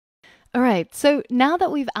All right, so now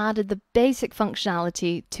that we've added the basic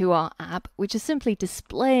functionality to our app, which is simply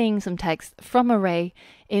displaying some text from array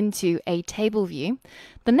into a table view,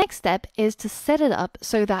 the next step is to set it up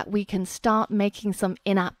so that we can start making some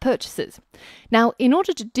in-app purchases. Now, in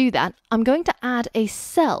order to do that, I'm going to add a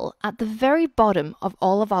cell at the very bottom of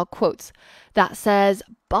all of our quotes that says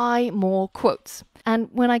buy more quotes. And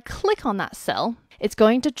when I click on that cell, it's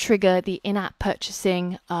going to trigger the in-app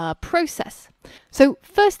purchasing process. So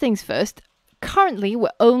first things first, currently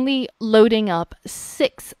we're only loading up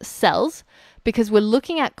 6 cells because we're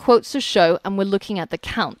looking at quotes to show and we're looking at the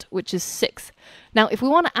count, which is 6. Now, if we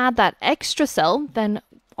want to add that extra cell, then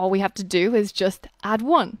all we have to do is just add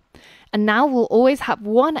 1. And now we'll always have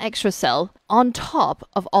 1 extra cell on top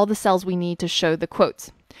of all the cells we need to show the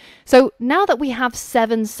quotes. So now that we have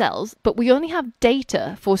 7 cells, but we only have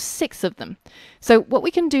data for 6 of them. So what we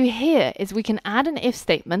can do here is we can add an if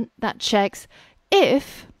statement that checks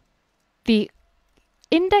if the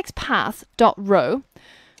index path.row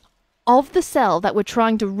of the cell that we're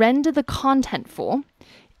trying to render the content for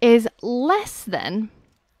is less than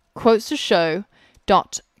quotes to show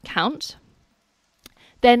dot count,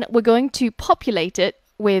 then we're going to populate it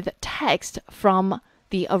with text from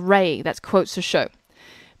the array that's quotes to show.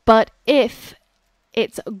 But if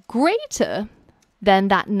it's greater than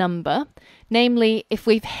that number, namely if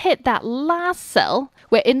we've hit that last cell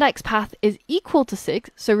where index path is equal to 6,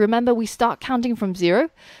 so remember we start counting from 0,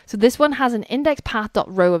 so this one has an index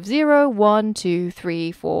path.row of 0, 1, 2,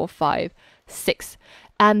 3, 4, 5, 6.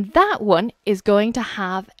 And that one is going to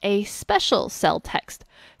have a special cell text.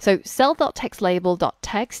 So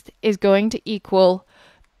cell.textLabel.text is going to equal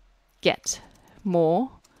get more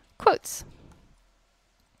quotes.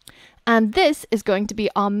 And this is going to be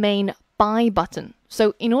our main buy button.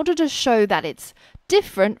 So in order to show that it's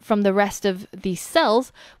different from the rest of these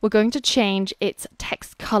cells, we're going to change its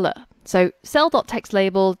text color. So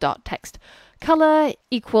cell.textLabel.text color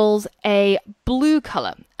equals a blue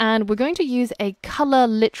color. And we're going to use a color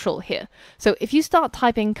literal here. So if you start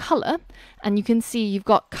typing color and you can see you've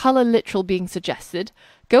got color literal being suggested,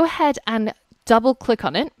 go ahead and double click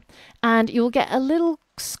on it and you'll get a little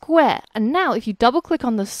square. And now if you double click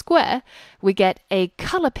on the square, we get a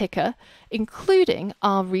color picker, including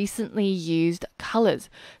our recently used colors.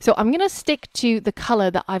 So I'm going to stick to the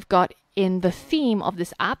color that I've got in the theme of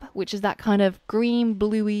this app, which is that kind of green,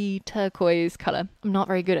 bluey, turquoise color. I'm not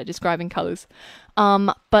very good at describing colors,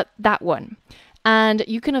 but that one. And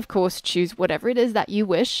you can, of course, choose whatever it is that you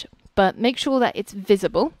wish, but make sure that it's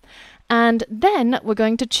visible. And then we're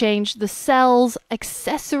going to change the cell's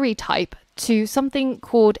accessory type to something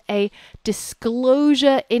called a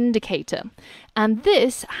disclosure indicator. And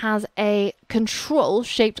this has a control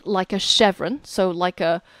shaped like a chevron, so like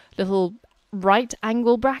a little right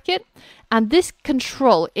angle bracket. And this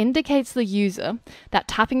control indicates the user that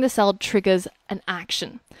tapping the cell triggers an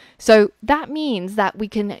action. So that means that we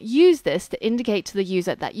can use this to indicate to the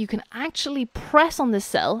user that you can actually press on this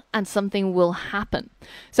cell and something will happen.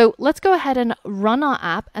 So let's go ahead and run our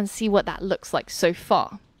app and see what that looks like so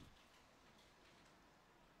far.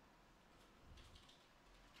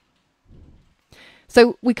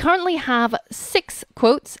 So we currently have 6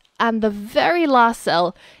 quotes, and the very last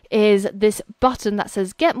cell is this button that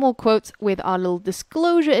says get more quotes with our little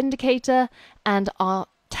disclosure indicator and our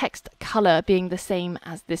text color being the same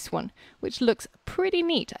as this one, which looks pretty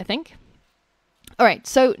neat, I think. All right,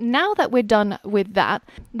 so now that we're done with that,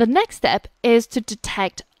 the next step is to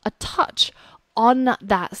detect a touch on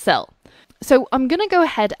that cell. So I'm going to go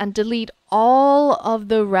ahead and delete all of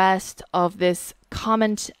the rest of this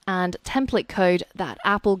comment and template code that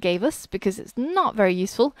Apple gave us because it's not very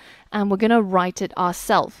useful, and we're going to write it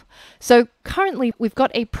ourselves. So currently we've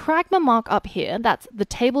got a pragma markup here, that's the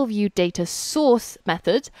table view data source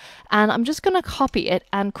method, and I'm just going to copy it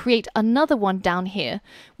and create another one down here,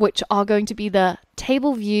 which are going to be the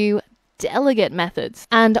table view delegate methods.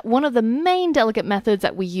 And one of the main delegate methods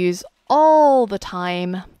that we use all the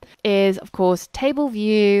time is, of course, table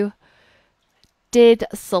view did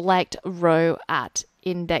select row at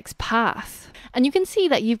index path. And you can see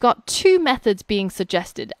that you've got 2 methods being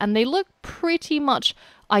suggested, and they look pretty much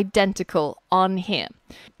identical on here.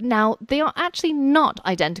 Now, they are actually not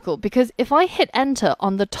identical, because if I hit enter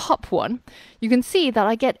on the top one, you can see that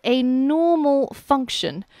I get a normal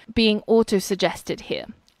function being auto-suggested here.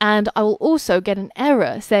 And I will also get an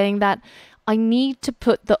error saying that I need to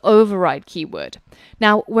put the override keyword.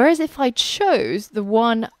 Now, whereas if I chose the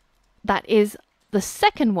one that is the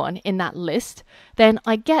second one in that list, then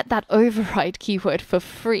I get that override keyword for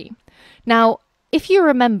free. Now, If you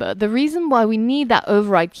remember, the reason why we need that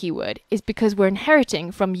override keyword is because we're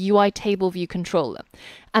inheriting from UI table view controller.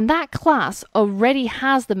 And that class already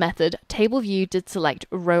has the method table view did select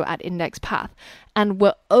row at index path. And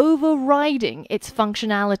we're overriding its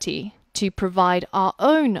functionality to provide our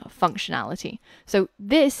own functionality. So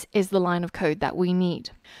this is the line of code that we need.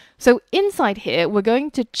 So inside here, we're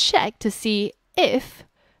going to check to see if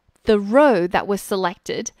the row that was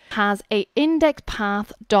selected has a index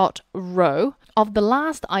path dot row of the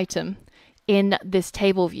last item in this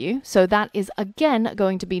table view. So that is again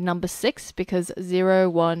going to be number 6 because 0,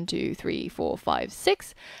 1, 2, 3, 4, 5,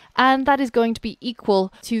 6. And that is going to be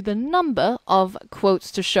equal to the number of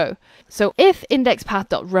quotes to show. So if index path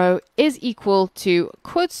dot row is equal to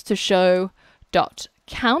quotes to show dot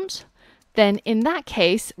count, then in that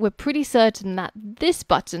case, we're pretty certain that this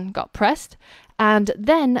button got pressed, and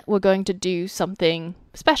then we're going to do something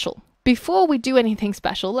special. Before we do anything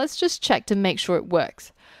special, let's just check to make sure it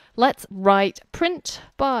works. Let's write print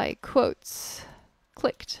by quotes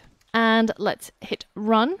clicked, and let's hit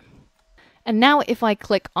run. And now if I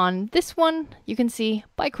click on this one, you can see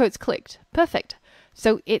by quotes clicked. Perfect.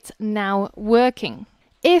 So it's now working.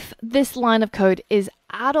 If this line of code is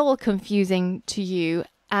at all confusing to you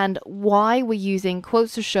and why we're using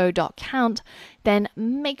quotes to show dot count, then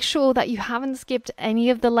make sure that you haven't skipped any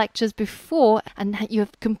of the lectures before and that you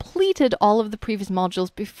have completed all of the previous modules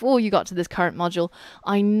before you got to this current module.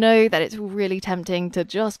 I know that it's really tempting to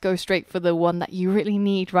just go straight for the one that you really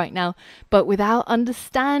need right now, but without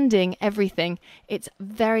understanding everything, it's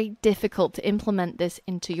very difficult to implement this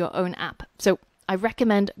into your own app. So I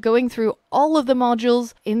recommend going through all of the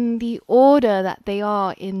modules in the order that they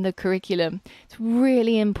are in the curriculum. It's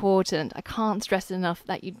really important. I can't stress enough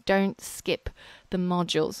that you don't skip the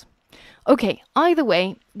modules. Okay, either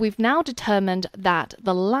way, we've now determined that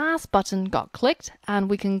the last button got clicked and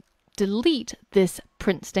we can delete this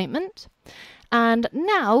print statement. And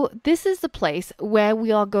now this is the place where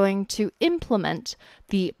we are going to implement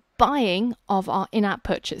the buying of our in-app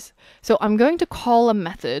purchase. So I'm going to call a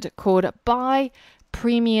method called buy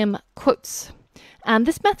premium quotes. And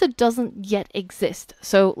this method doesn't yet exist.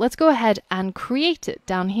 So let's go ahead and create it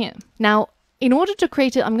down here. Now, in order to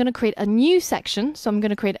create it, I'm going to create a new section. So I'm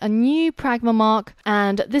going to create a new pragma mark,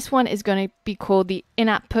 and this one is going to be called the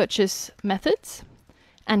in-app purchase methods.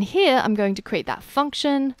 And here I'm going to create that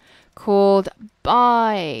function called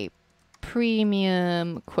buy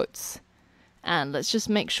premium quotes. And let's just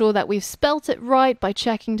make sure that we've spelt it right by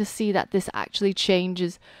checking to see that this actually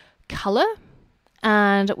changes color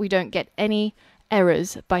and we don't get any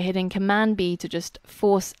errors by hitting Command B to just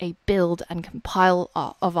force a build and compile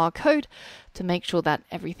of our code to make sure that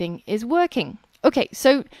everything is working. Okay,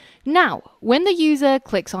 so now when the user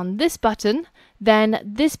clicks on this button, then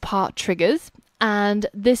this part triggers and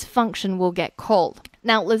this function will get called.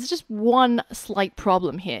 Now, there's just one slight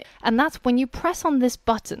problem here, and that's when you press on this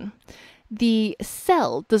button, the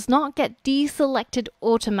cell does not get deselected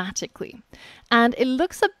automatically. And it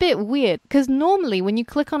looks a bit weird because normally when you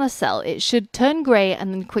click on a cell, it should turn gray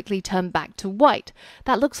and then quickly turn back to white.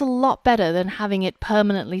 That looks a lot better than having it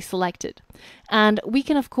permanently selected. And we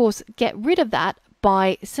can, of course, get rid of that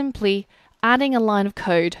by simply adding a line of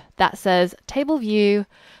code that says table view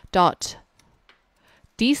dot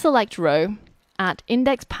deselect row at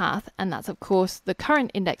index path, and that's of course the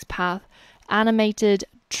current index path, animated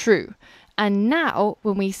true. And now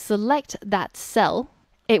when we select that cell,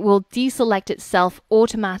 it will deselect itself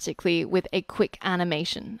automatically with a quick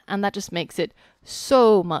animation. And that just makes it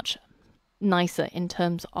so much nicer in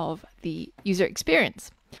terms of the user experience.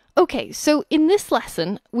 Okay, so in this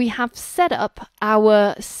lesson, we have set up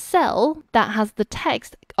our cell that has the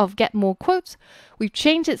text of get more quotes. We've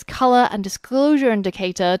changed its color and disclosure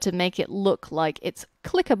indicator to make it look like it's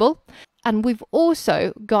clickable. And we've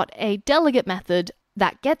also got a delegate method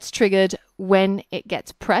that gets triggered when it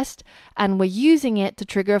gets pressed, and we're using it to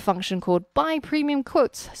trigger a function called buy premium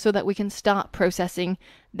quotes so that we can start processing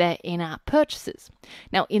their in-app purchases.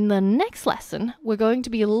 Now, in the next lesson, we're going to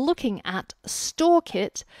be looking at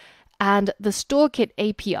StoreKit and the StoreKit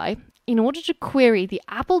API in order to query the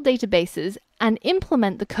Apple databases and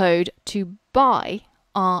implement the code to buy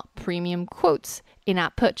our premium quotes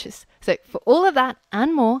in-app purchase. So for all of that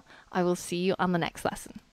and more, I will see you on the next lesson.